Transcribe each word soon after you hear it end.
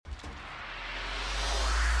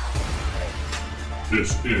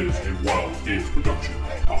This is a Wild Games Production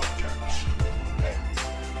podcast.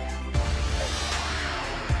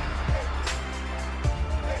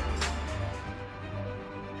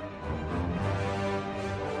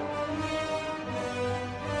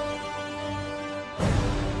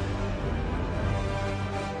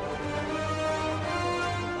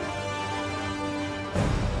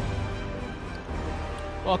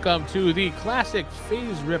 Welcome to the Classic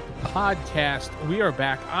Faserip podcast. We are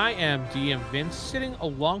back. I am DM Vince. Sitting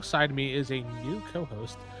alongside me is a new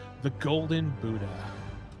co-host, the Golden Buddha.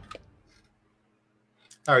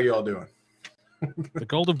 How are you all doing? The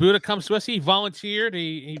Golden Buddha comes to us. He volunteered.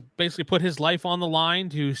 He basically put his life on the line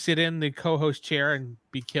to sit in the co-host chair and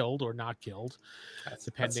be killed or not killed,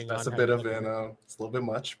 depending that's on. A bit of an. It's a little bit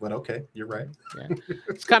much, but okay, you're right. Yeah.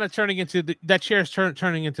 It's kind of turning into that chair's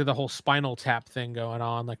turning into the whole Spinal Tap thing going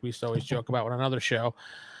on, like we used to always joke about on another show.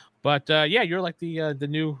 But yeah, you're like the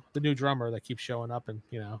new drummer that keeps showing up and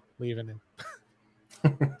leaving.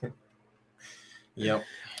 And Yep.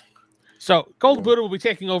 So Golden Buddha will be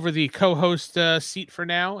taking over the co-host seat for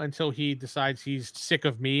now until he decides he's sick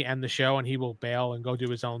of me and the show, and he will bail and go do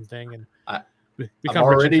his own thing. And I'm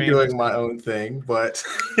already doing my own thing, but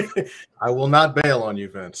I will not bail on you,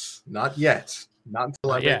 Vince. Not yet. Not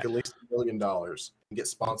until I make at least $1 million and get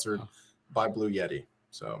sponsored by Blue Yeti.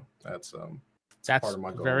 So that's part of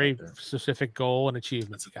my goal. Very specific goal and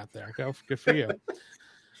achievements you got there. Good for you.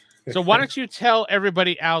 So why don't you tell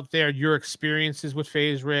everybody out there your experiences with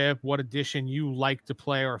Faserip, what edition you like to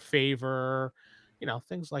play or favor,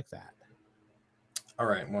 things like that. All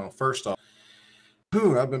right. Well, first off,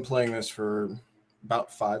 I've been playing this for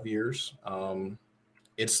about 5 years.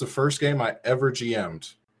 It's the first game I ever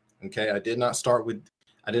GM'd. Okay, I did not start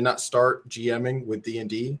GMing with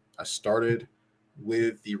D&D. I started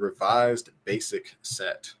with the revised basic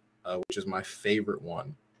set, which is my favorite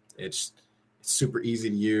one. It's super easy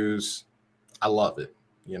to use. I love it.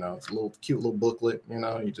 It's a cute little booklet. And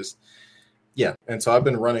so I've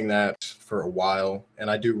been running that for a while, and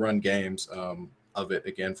I do run games of it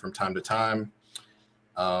again from time to time.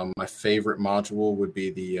 My favorite module would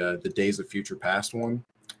be the Days of Future Past one.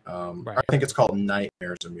 Right. I think it's called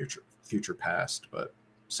Nightmares of Future Past, but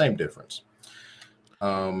same difference.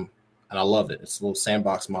 And I love it. It's a little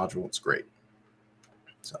sandbox module. It's great.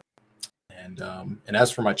 So, and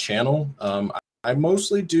as for my channel, I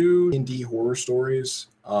mostly do indie horror stories,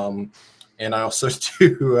 and I also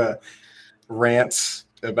do rants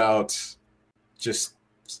about just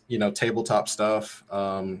tabletop stuff.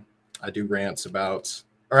 I do rants about,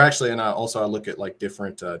 and I look at like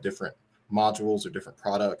different modules or different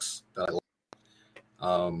products that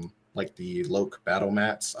I like the Loke battle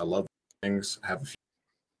mats. I love things. I have a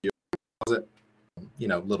few,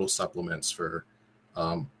 little supplements for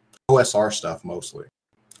OSR stuff mostly,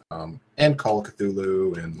 and Call of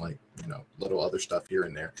Cthulhu and little other stuff here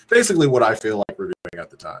and there. Basically, what I feel like reviewing at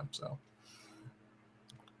the time. So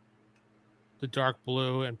the dark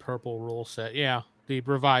blue and purple rule set, yeah. The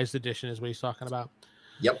revised edition is what he's talking about.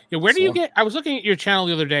 Yep. Yeah. Where do you get? I was looking at your channel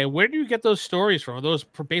the other day. Where do you get those stories from? Are those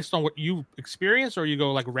based on what you experience, or you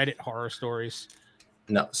go like Reddit horror stories?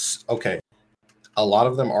 No. Okay. A lot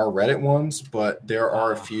of them are Reddit ones, but there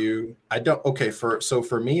are a few. I don't. Okay. For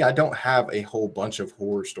me, I don't have a whole bunch of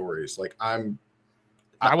horror stories. Like I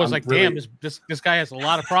was like, really... damn, this guy has a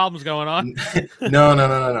lot of problems going on. No.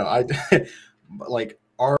 I like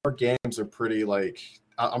our games are pretty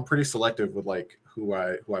I'm pretty selective with who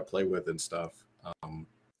I play with and stuff. I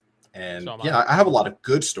have a lot of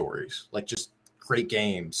good stories, like just great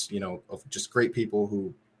games, of just great people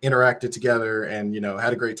who interacted together and,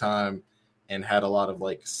 had a great time and had a lot of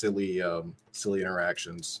silly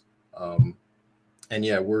interactions.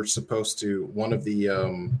 We're supposed to, one of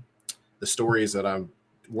the stories that I'm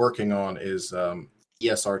working on is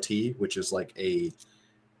ESRT, which is like a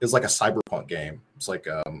cyberpunk game. It's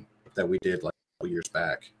that we did a couple years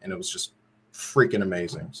back, and it was just freaking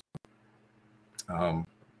amazing.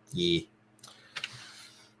 Yeah.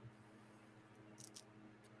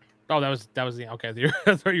 Oh, that was the okay.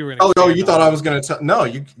 I thought you were gonna. You thought I was gonna tell? No,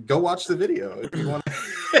 you go watch the video if you want.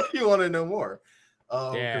 You want to know more?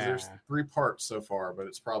 Because there's 3 parts so far, but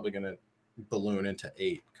it's probably gonna balloon into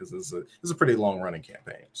 8 because this is a pretty long running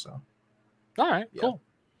campaign. So, all right, cool.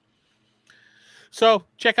 So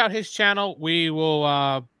check out his channel. We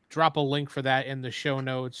will drop a link for that in the show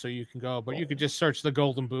notes so you can go. But you could just search the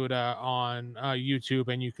Golden Buddha on YouTube,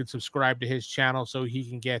 and you can subscribe to his channel so he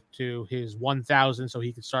can get to his 1,000, so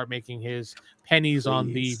he can start making his pennies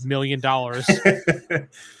on the $1 million.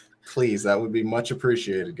 Please, that would be much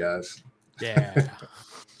appreciated, guys. Yeah.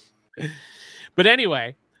 But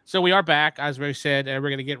anyway, So we are back, as we said, and we're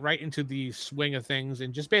going to get right into the swing of things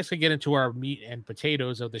and just basically get into our meat and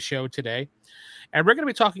potatoes of the show today. And we're going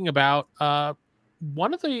to be talking about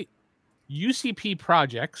one of the UCP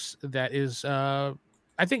projects that is, I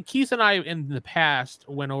think Keith and I in the past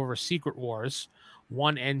went over Secret Wars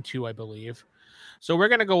 1 and 2, I believe. So we're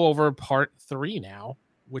going to go over part 3 now,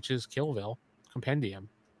 which is Killville Compendium.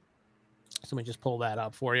 So let me just pull that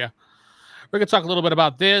up for you. We're going to talk a little bit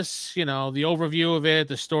about this, the overview of it,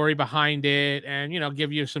 the story behind it, and,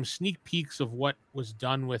 give you some sneak peeks of what was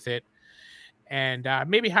done with it and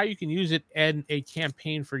maybe how you can use it in a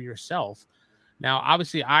campaign for yourself. Now,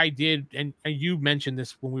 obviously, I did, and you mentioned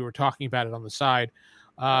this when we were talking about it on the side,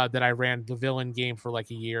 that I ran the villain game for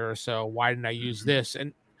like a year or so. Why didn't I use this?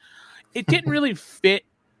 And it didn't really fit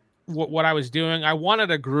what I was doing. I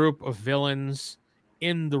wanted a group of villains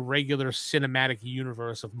in the regular cinematic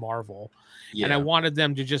universe of Marvel. Yeah. And I wanted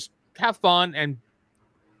them to just have fun and,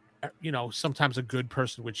 sometimes a good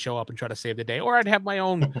person would show up and try to save the day, or I'd have my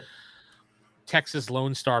own Texas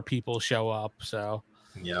Lone Star people show up. So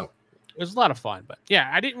yeah, it was a lot of fun, but yeah,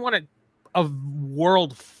 I didn't want a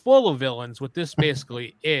world full of villains, what this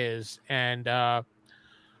basically is. And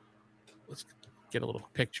let's get a little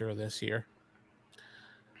picture of this here.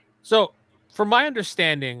 So from my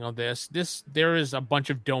understanding of this, there is a bunch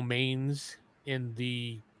of domains in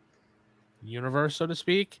the universe, so to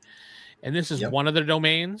speak, and this is one of the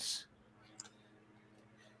domains.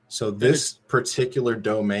 So this particular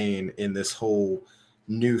domain in this whole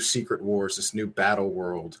new Secret Wars, this new battle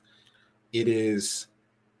world, it is,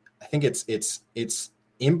 I think it's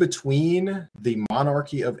in between the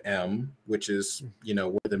Monarchy of M, which is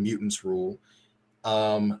where the mutants rule.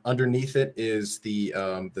 Underneath it is the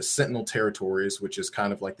Sentinel territories, which is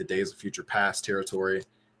kind of like the Days of Future Past territory,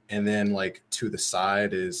 and then like to the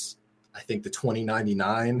side is, I think, the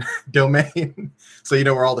 2099 domain. So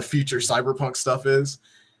where all the future cyberpunk stuff is,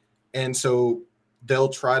 and so they'll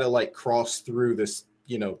try to like cross through this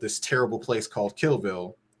this terrible place called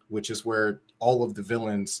Killville, which is where all of the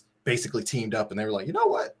villains basically teamed up, and they were like,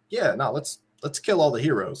 what? Yeah, no, let's kill all the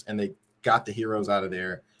heroes, and they got the heroes out of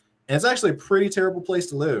there. And it's actually a pretty terrible place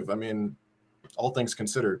to live. I mean, all things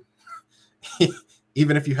considered,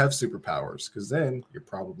 even if you have superpowers, because then you're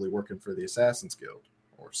probably working for the Assassin's Guild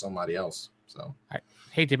or somebody else. So I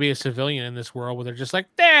hate to be a civilian in this world where they're just like,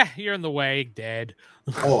 you're in the way, dead.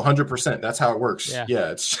 Oh, 100%. That's how it works.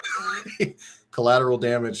 Yeah, it's collateral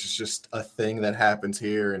damage is just a thing that happens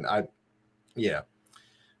here. And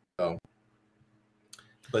So,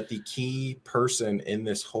 but the key person in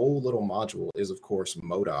this whole little module is, of course,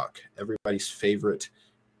 MODOK, everybody's favorite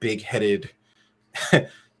big-headed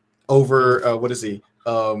what is he?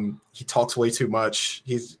 He talks way too much.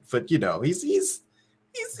 He's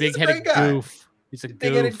big-headed goof. He's a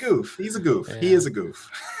big-headed goof. He's a goof. Yeah. He is a goof,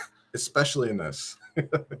 especially in this.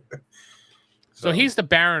 So he's the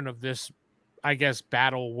Baron of this, I guess,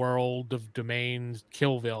 battle world of domains,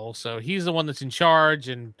 Killville. So he's the one that's in charge,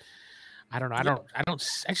 and I don't know. I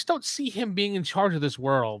just don't see him being in charge of this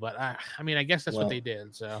world. But I guess that's what they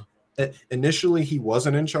did. So initially, he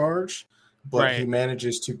wasn't in charge, but he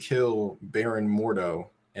manages to kill Baron Mordo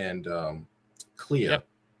and Clea. Yep.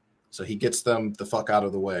 So he gets them the fuck out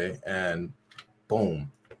of the way, and boom,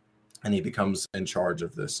 and he becomes in charge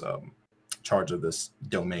of this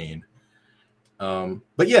domain.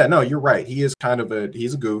 But yeah, no, you're right. He is kind of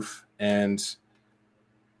he's a goof, and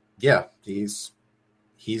yeah, he's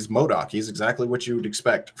MODOK. He's exactly what you would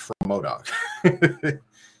expect from MODOK.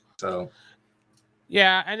 So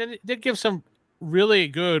yeah, and then it did give some really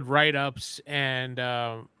good write-ups and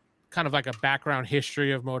kind of like a background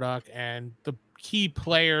history of MODOK and the key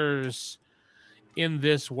players in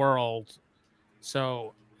this world.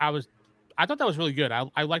 So I thought that was really good.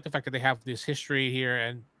 I like the fact that they have this history here,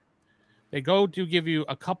 and they go to give you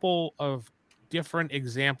a couple of different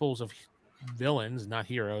examples of villains, not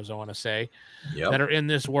heroes, I want to say, that are in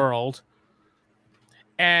this world.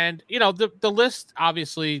 And, the list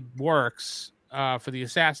obviously works for the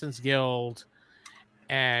Assassin's Guild,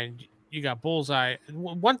 and you got Bullseye.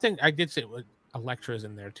 One thing I did say was Elektra's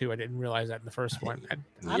in there, too. I didn't realize that in the first one.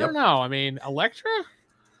 I don't know. I mean, Elektra?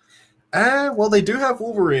 Well, they do have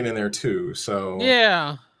Wolverine in there, too. So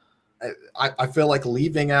yeah. I feel like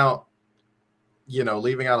leaving out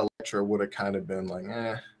Elektra would have kind of been like,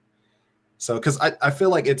 So, because I feel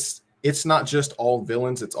like it's not just all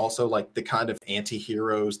villains, it's also like the kind of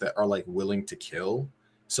anti-heroes that are like willing to kill.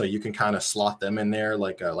 So you can kind of slot them in there,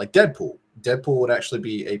 like Deadpool. Deadpool would actually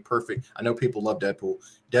be a perfect. I know people love Deadpool.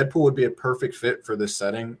 Deadpool would be a perfect fit for this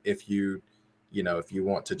setting if you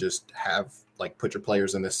want to just have put your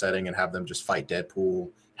players in this setting and have them just fight Deadpool,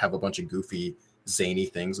 have a bunch of goofy zany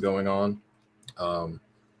things going on.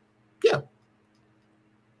 Yeah.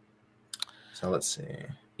 So let's see.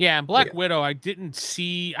 Yeah, and Black Widow, I didn't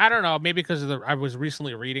see. I don't know, maybe because I was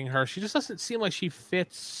recently reading her. She just doesn't seem like she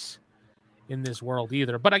fits in this world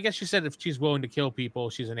either. But I guess she said if she's willing to kill people,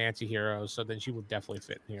 she's an anti-hero, so then she would definitely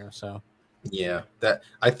fit in here. So yeah,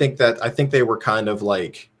 I think they were kind of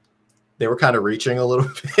reaching a little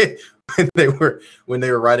bit when they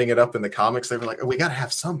were writing it up in the comics. They were like, oh, we got to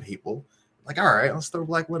have some people. Like, all right, let's throw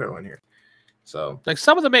Black Widow in here. So like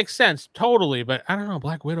some of them make sense totally, but I don't know,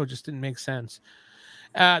 Black Widow just didn't make sense.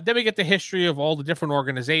 Then we get the history of all the different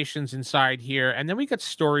organizations inside here, and then we get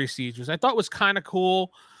story seeds, which I thought was kind of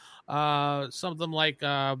cool. Some of them like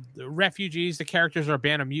the refugees. The characters are a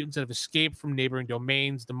band of mutants that have escaped from neighboring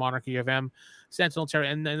domains, the monarchy of M, Sentinel Terror,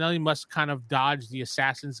 and then they must kind of dodge the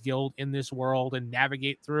Assassin's Guild in this world and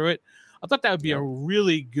navigate through it. I thought that would be a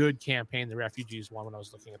really good campaign, the refugees one, when I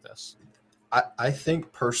was looking at this. I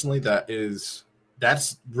think personally that's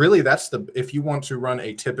the, if you want to run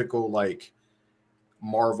a typical like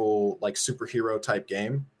Marvel like superhero type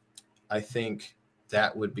game, I think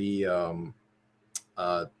that would be the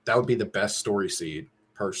best story seed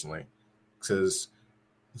personally, because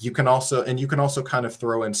you can also kind of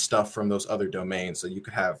throw in stuff from those other domains. So you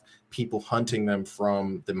could have people hunting them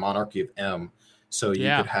from the monarchy of M. So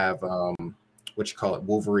you could have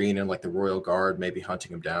Wolverine and like the Royal Guard maybe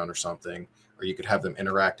hunting them down or something, or you could have them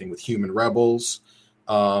interacting with human rebels.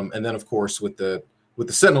 And then of course with the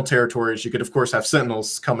Sentinel territories, you could of course have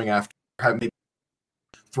Sentinels coming after, have maybe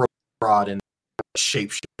throw rod and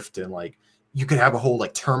shapeshift, and like you could have a whole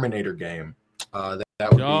like Terminator game.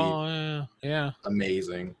 That would be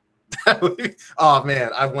amazing. Oh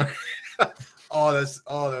man, I want.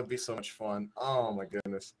 That'd be so much fun. Oh my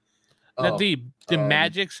goodness. Now, the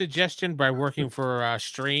magic suggestion by working for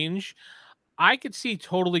Strange, I could see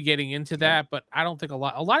totally getting into that, but I don't think a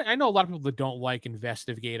lot. I know a lot of people that don't like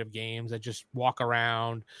investigative games that just walk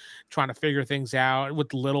around trying to figure things out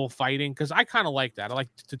with little fighting, because I kind of like that. I like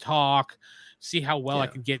to talk, see how well I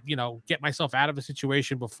can get myself out of a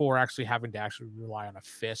situation before actually having to rely on a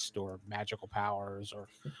fist or magical powers or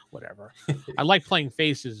whatever. I like playing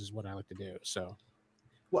faces is what I like to do. So,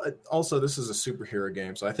 well, also this is a superhero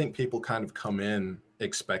game, so I think people kind of come in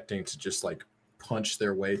expecting to just like punch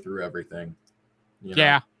their way through everything. You know?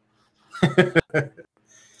 Yeah.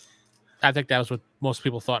 I think that was what most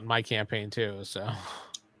people thought in my campaign too. So,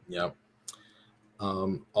 yeah.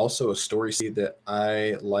 Also, a story seed that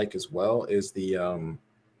I like as well is the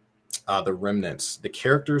Remnants. The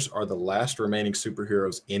characters are the last remaining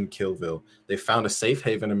superheroes in Killville. They found a safe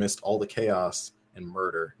haven amidst all the chaos and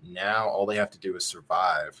murder. Now all they have to do is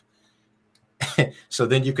survive. So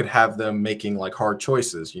then you could have them making like hard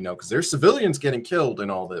choices, because there's civilians getting killed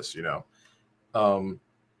in all this, and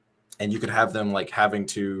you could have them like having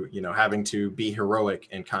to be heroic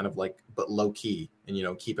and kind of like, but low key,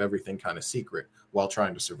 and keep everything kind of secret while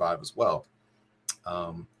trying to survive as well.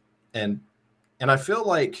 And I feel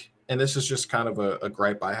like, and this is just kind of a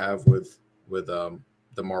gripe I have with the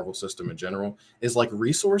Marvel system in general, is like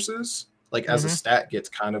resources, like as a stat gets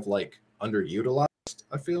kind of like underutilized.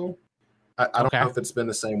 I feel. I don't know if it's been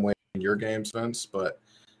the same way in your games, Vince, but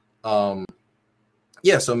so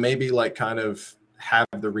maybe like kind of have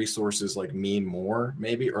the resources like mean more,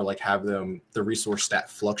 maybe, or like have the resource stat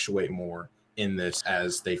fluctuate more in this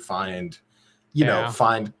as they find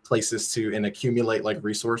places to and accumulate like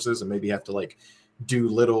resources, and maybe have to like do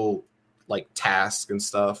little like tasks and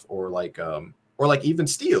stuff, or like even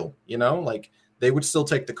steal, like they would still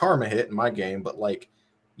take the karma hit in my game, but like,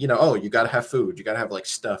 you got to have food, you got to have like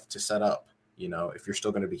stuff to set up, if you're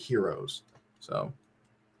still going to be heroes. So,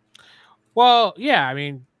 well, yeah, I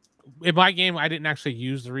mean, in my game, I didn't actually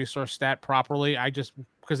use the resource stat properly. I just,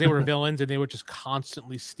 because they were villains and they were just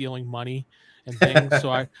constantly stealing money and things.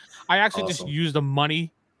 So I actually just used the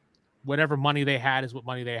money. Whatever money they had is what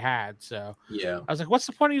money they had. So I was like, what's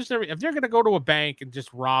the point of using if they're going to go to a bank and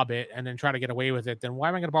just rob it and then try to get away with it, then why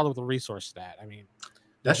am I going to bother with the resource stat? I mean,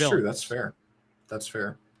 that's true. That's fair.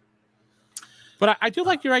 But I do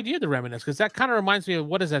like your idea of the Remnants, because that kind of reminds me of,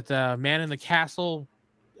 what is that? Man in the Castle?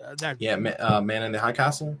 Man in the High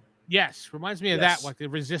Castle? Yes, reminds me of that, like the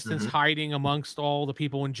resistance hiding amongst all the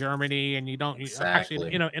people in Germany, and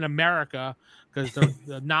actually, in America, because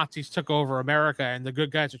the Nazis took over America, and the good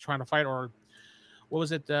guys are trying to fight, or what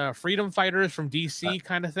was it, freedom fighters from DC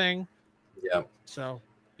kind of thing. Yeah. So,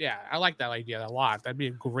 yeah, I like that idea a lot. That'd be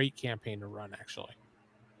a great campaign to run, actually.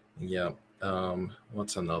 Yeah.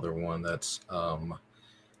 What's another one that's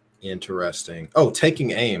interesting? Oh,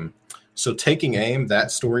 Taking Aim. So Taking Aim, that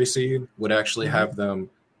story seed would actually have them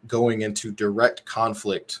going into direct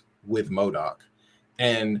conflict with MODOK.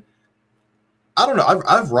 And I don't know.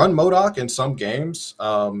 I've run MODOK in some games,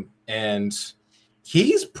 and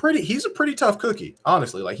he's a pretty tough cookie,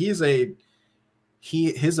 honestly. Like his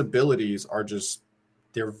abilities are just,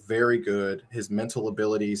 they're very good. His mental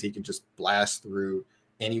abilities, he can just blast through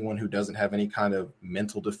anyone who doesn't have any kind of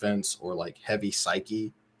mental defense or like heavy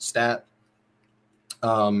psyche stat.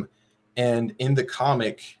 And in the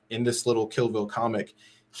comic, in this little Killville comic,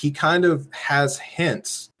 he kind of has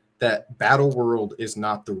hints that Battle World is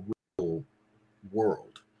not the real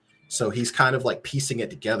world. So he's kind of like piecing it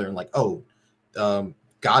together and like,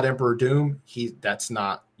 God Emperor Doom, that's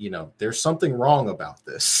not, there's something wrong about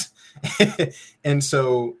this. And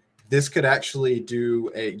so this could actually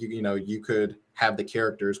do you could have the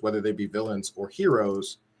characters, whether they be villains or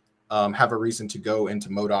heroes, have a reason to go into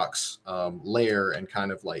MODOK's lair and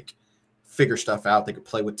kind of like figure stuff out. They could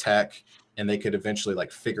play with tech, and they could eventually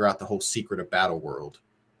like figure out the whole secret of Battle World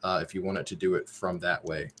if you wanted to do it from that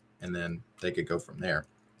way, and then they could go from there.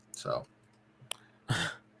 So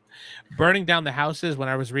burning down the houses, when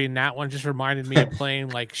I was reading that one, just reminded me of playing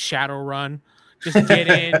like Shadowrun. Just get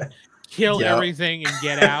in, kill everything, and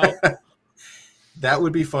get out. That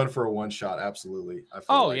would be fun for a one shot. Absolutely. I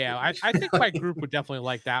think my group would definitely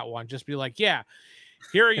like that one. Just be like, yeah,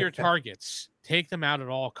 here are your targets. Take them out at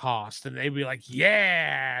all costs. And they'd be like,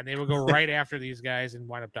 yeah. And they would go right after these guys and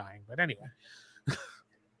wind up dying. But anyway.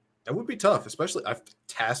 That would be tough, especially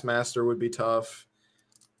Taskmaster would be tough.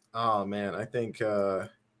 Oh, man. I think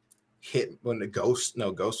Ghost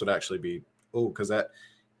would actually be, because that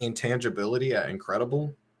intangibility at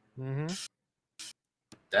Incredible,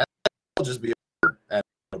 that'll just be at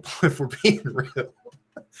if we're being real.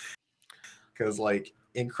 Because like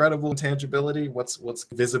incredible intangibility, what's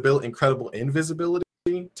visible, incredible invisibility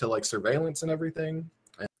to like surveillance and everything.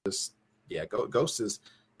 And just Ghost is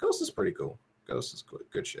pretty cool. Ghost is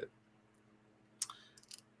good shit.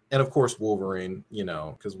 And of course Wolverine,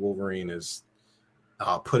 because Wolverine is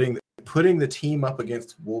putting the team up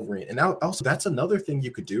against Wolverine. And now also that's another thing you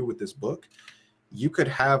could do with this book. You could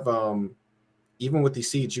have even with these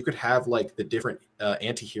seeds, you could have like the different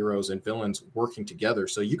anti-heroes and villains working together.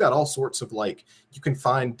 So you got all sorts of like, you can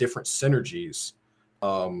find different synergies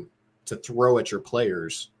to throw at your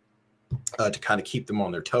players to kind of keep them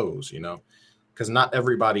on their toes, because not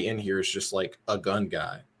everybody in here is just like a gun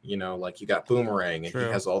guy, like you got Boomerang and He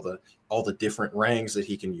has all the different rangs that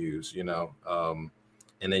he can use, and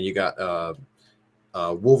then you got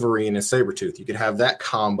Wolverine and Sabretooth. You could have that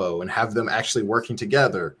combo and have them actually working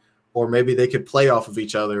together. Or maybe they could play off of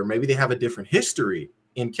each other. Maybe they have a different history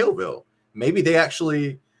in Killville. Maybe they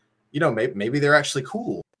actually, maybe they're actually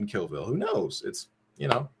cool in Killville. Who knows? It's,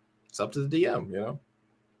 it's up to the DM,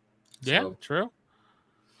 Yeah, true.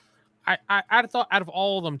 I thought out of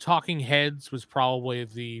all of them, Talking Heads was probably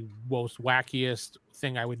the most wackiest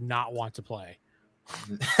thing I would not want to play.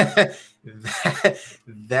 That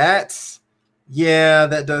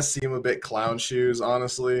does seem a bit clown shoes,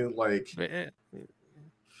 honestly. Like,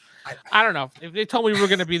 I don't know. If they told me we were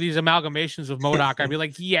going to be these amalgamations of MODOK, I'd be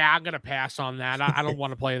like, yeah, I'm going to pass on that. I don't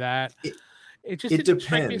want to play that. It depends.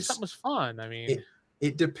 Strike me as something was fun. I mean,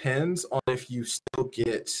 it depends on if you still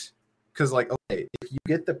get, because like, okay, if you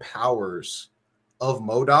get the powers of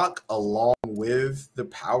MODOK along with the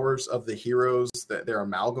powers of the heroes that they're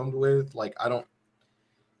amalgamated with, like, I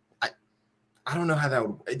don't know how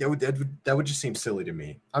that would just seem silly to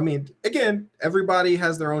me. I mean, again, everybody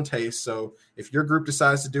has their own taste. So if your group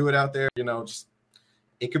decides to do it out there, just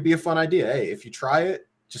it could be a fun idea. Hey, if you try it,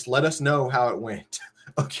 just let us know how it went.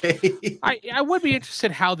 Okay. I would be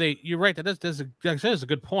interested how you're right. That is a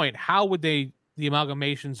good point. How would the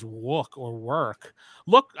amalgamations look or work?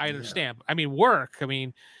 I understand. Yeah. I mean, work. I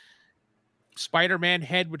mean, Spider-Man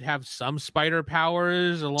head would have some spider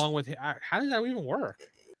powers along with, how does that even work?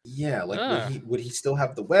 Yeah, like would he still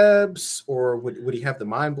have the webs, or would he have the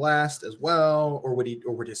mind blast as well, or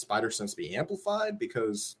would his spider sense be amplified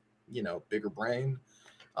because bigger brain?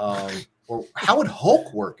 Or how would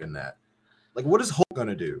Hulk work in that? Like, what is Hulk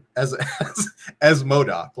gonna do as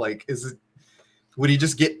MODOK? Like, would he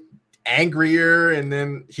just get angrier and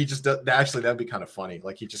then he just does? Actually, that'd be kind of funny.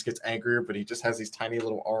 Like, he just gets angrier, but he just has these tiny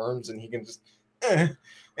little arms and he can just.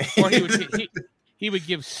 Or he would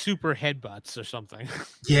give super headbutts or something.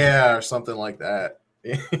 Yeah, or something like that.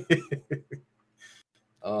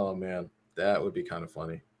 Oh man, that would be kind of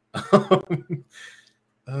funny.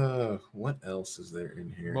 What else is there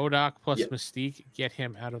in here? MODOK plus Mystique, get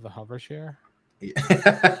him out of the hover chair.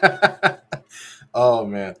 Yeah. Oh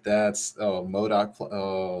man, MODOK.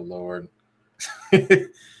 Oh Lord.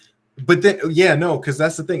 But then, because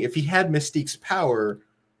that's the thing. If he had Mystique's power,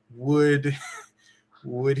 would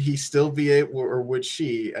would he still be able, or would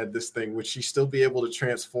she at this thing, would she still be able to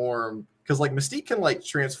transform? Because like Mystique can like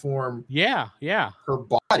transform Yeah. her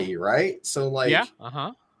body, right? So Yeah.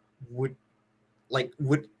 like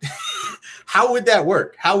would how would that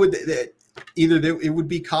work? How would that it would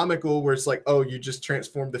be comical where it's like, oh, you just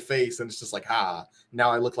transformed the face and it's just like, now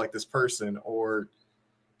I look like this person, or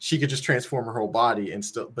she could just transform her whole body and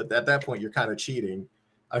still, but at that point you're kind of cheating,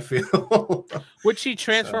 I feel. Would she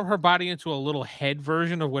transform her body into a little head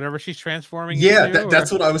version of whatever she's transforming? Yeah, into,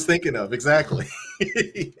 that's what I was thinking of. Exactly.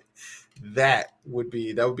 that would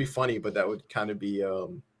be funny, but that would kind of be a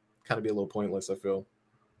little pointless, I feel.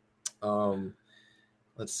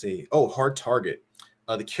 Let's see. Oh, hard target.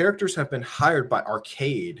 The characters have been hired by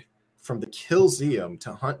Arcade from the Killzille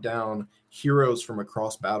to hunt down heroes from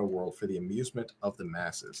across Battle World for the amusement of the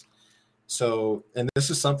masses. So, and this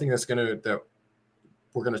is something that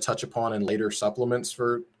we're gonna touch upon in later supplements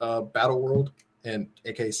for Battle World and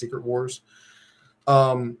aka Secret Wars.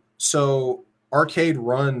 So Arcade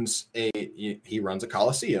runs a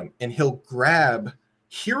Coliseum, and he'll grab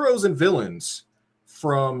heroes and villains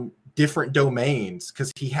from different domains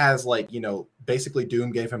because he has basically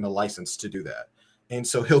Doom gave him a license to do that. And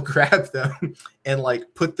so he'll grab them and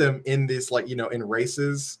put them in this in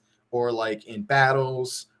races or in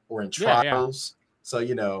battles or in trials. Yeah.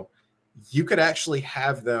 So, you could actually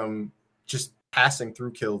have them just passing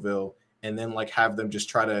through Killville and then have them just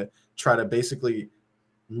try to basically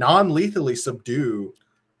non-lethally subdue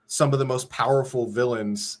some of the most powerful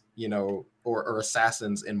villains, or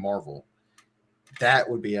assassins in Marvel. That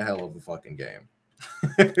would be a hell of a fucking game.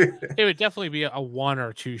 It would definitely be a 1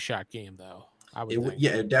 or 2 shot game, though. I would think.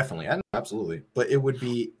 Yeah, definitely, absolutely. But it would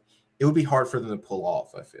be hard for them to pull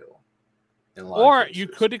off, I feel. Or you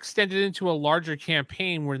could extend it into a larger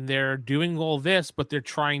campaign when they're doing all this, but they're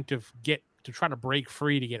trying to try to break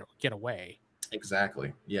free to get away.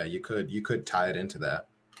 Exactly. Yeah, you could tie it into that.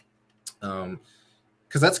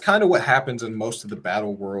 Because that's kind of what happens in most of the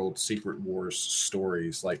Battle World Secret Wars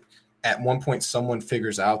stories. At one point, someone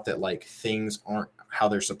figures out that things aren't how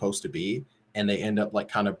they're supposed to be, and they end up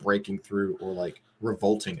kind of breaking through or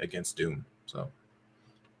revolting against Doom. So.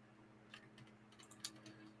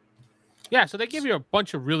 Yeah, so they give you a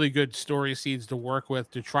bunch of really good story seeds to work with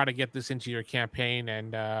to try to get this into your campaign,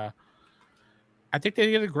 and I think they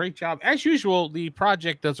did a great job. As usual, the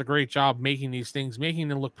project does a great job making these things, making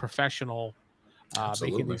them look professional,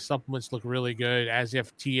 making these supplements look really good, as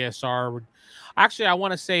if TSR would... Actually, I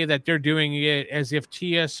want to say that they're doing it as if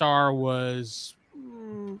TSR was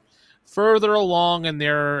further along in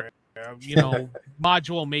their,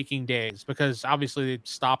 module making days, because obviously they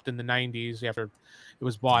stopped in the 90s after it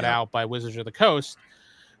was bought out by Wizards of the Coast.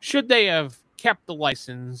 Should they have kept the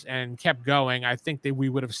license and kept going, I think that we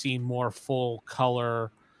would have seen more full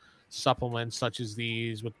color supplements such as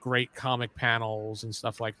these with great comic panels and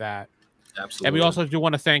stuff like that. Absolutely. And we also do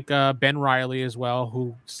want to thank Ben Riley as well,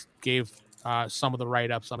 who gave some of the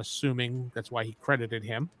write-ups. I'm assuming that's why he credited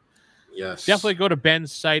him. Yes. Definitely go to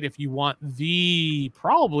Ben's site if you want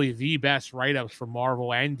probably the best write-ups for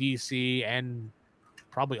Marvel and DC and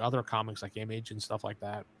probably other comics like Image and stuff like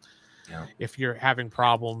that. Yeah. If you're having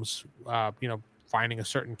problems, finding a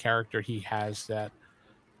certain character, he has that.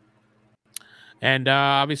 And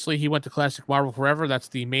obviously, he went to Classic Marvel Forever. That's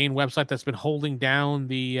the main website that's been holding down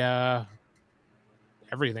the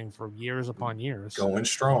everything for years upon years. Going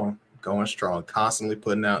strong, constantly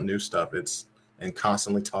putting out new stuff. And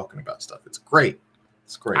constantly talking about stuff. It's great.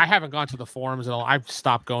 It's great. I haven't gone to the forums at all. I've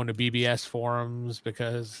stopped going to BBS forums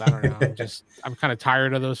because I don't know. I'm kind of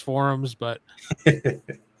tired of those forums, but.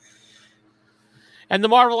 And the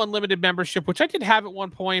Marvel Unlimited membership, which I did have at one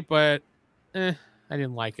point, but I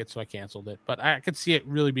didn't like it, so I canceled it. But I could see it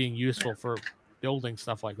really being useful for building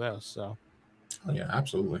stuff like this. So. Oh, yeah,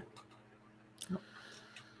 absolutely.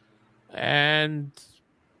 And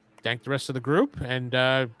thank the rest of the group. And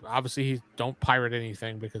obviously, don't pirate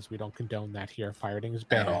anything because we don't condone that here. Pirating is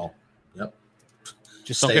bad. At all. Yep.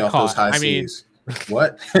 Just don't get caught. I mean,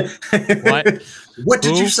 what? What? What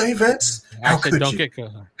did you say, Vince? How could don't get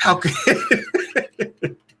caught. How could?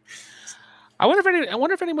 I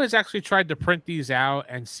wonder if anyone's actually tried to print these out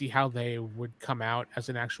and see how they would come out as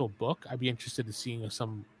an actual book. I'd be interested in seeing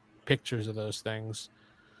some pictures of those things.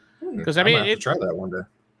 Because I mean, try that one day.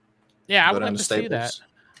 Yeah, I would like to see that.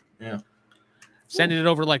 Yeah. Sending it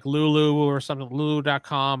over like Lulu or something,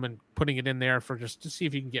 Lulu.com, and putting it in there for just to see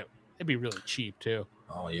if you can get. It'd be really cheap too.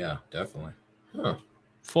 Oh yeah, definitely. Huh.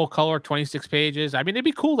 Full color, 26 pages. I mean, it'd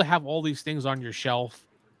be cool to have all these things on your shelf,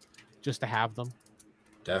 just to have them.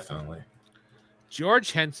 Definitely.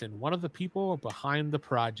 George Henson, one of the people behind the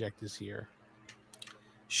project, is here.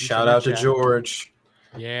 Shout out to George.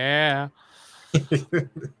 Yeah.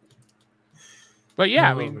 But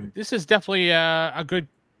yeah, I mean, this is definitely a good.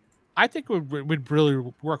 I think would really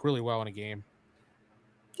work really well in a game.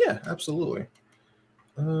 Yeah, absolutely.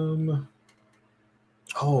 Oh,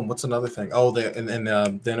 what's another thing? Oh,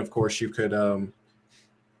 then of course you could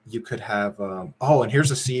have oh, and here's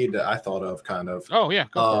a seed that I thought of kind of. Oh yeah,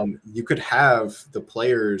 go for it. You could have the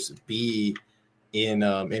players be in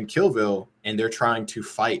Killville, and they're trying to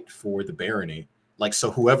fight for the barony. Like,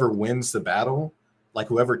 so whoever wins the battle, like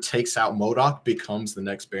whoever takes out MODOK becomes the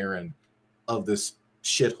next baron of this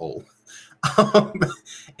shithole.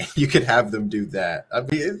 You could have them do that. I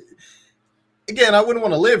mean, again, I wouldn't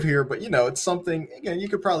want to live here, but it's something. Again, you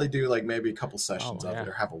could probably do like maybe a couple sessions of it,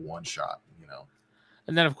 or have a one shot.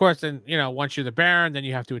 And then, of course, once you're the Baron, then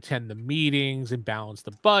you have to attend the meetings and balance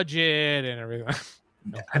the budget and everything.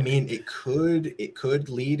 I mean, it could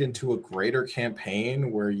lead into a greater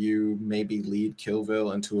campaign where you maybe lead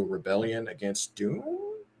Killville into a rebellion against Doom.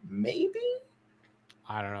 Maybe.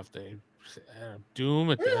 I don't know if they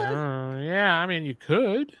Doom. Yeah, I mean, you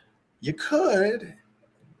could. You could.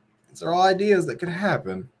 These are all ideas that could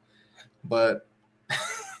happen, but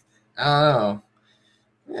I don't know.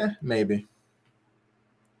 Yeah, maybe.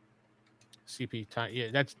 CP, yeah,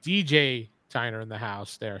 that's DJ Tyner in the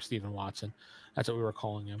house there, Stephen Watson. That's what we were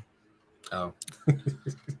calling him. Oh.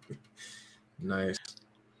 Nice.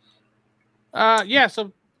 Yeah,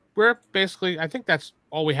 so we're basically, I think that's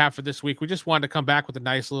all we have for this week. We just wanted to come back with a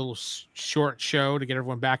nice little short show to get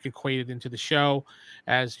everyone back acquainted into the show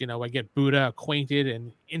as, I get Buddha acquainted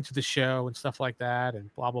and into the show and stuff like that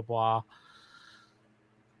and blah, blah, blah.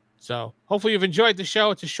 So hopefully you've enjoyed the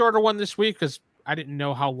show. It's a shorter one this week because I didn't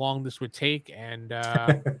know how long this would take and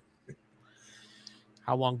how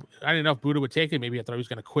long. I didn't know if Buddha would take it. Maybe I thought he was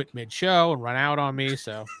going to quit mid-show and run out on me.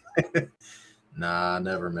 So, nah,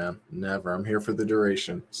 never, man, never. I'm here for the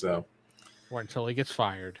duration. So, or until he gets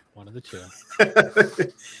fired, one of the two.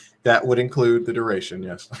 That would include the duration,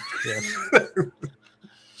 yes. Yes.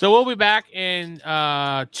 So we'll be back in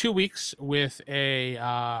 2 weeks with a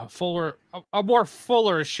more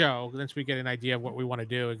fuller show once we get an idea of what we want to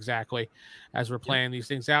do exactly as we're planning these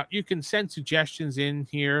things out. You can send suggestions in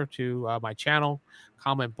here to my channel.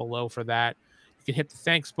 Comment below for that. You can hit the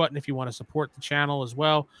thanks button if you want to support the channel as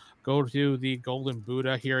well. Go to the Golden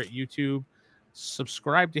Buddha here at YouTube.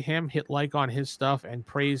 Subscribe to him, hit like on his stuff, and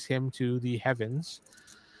praise him to the heavens.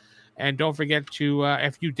 And don't forget to,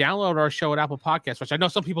 if you download our show at Apple Podcasts, which I know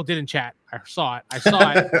some people did in chat. I saw it.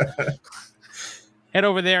 Head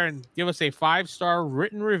over there and give us a 5-star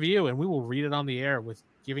written review, and we will read it on the air with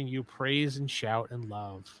giving you praise and shout and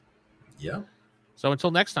love. Yeah. So until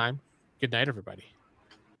next time, good night, everybody.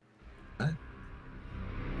 Bye.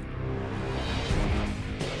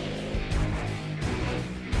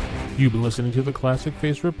 You've been listening to the Classic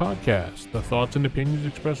Faserip Podcast. The thoughts and opinions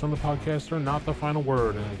expressed on the podcast are not the final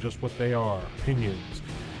word and are just what they are, opinions.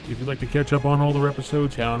 If you'd like to catch up on all the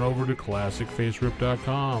episodes, head on over to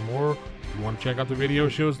ClassicFaserip.com, or if you want to check out the video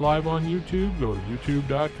shows live on YouTube, go to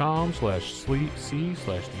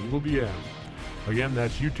youtube.com/c/TheEvilDM. Again,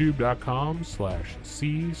 that's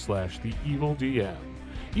youtube.com/c/TheEvilDM.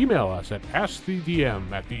 Email us at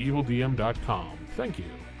askthedm@theevildm.com. Thank you.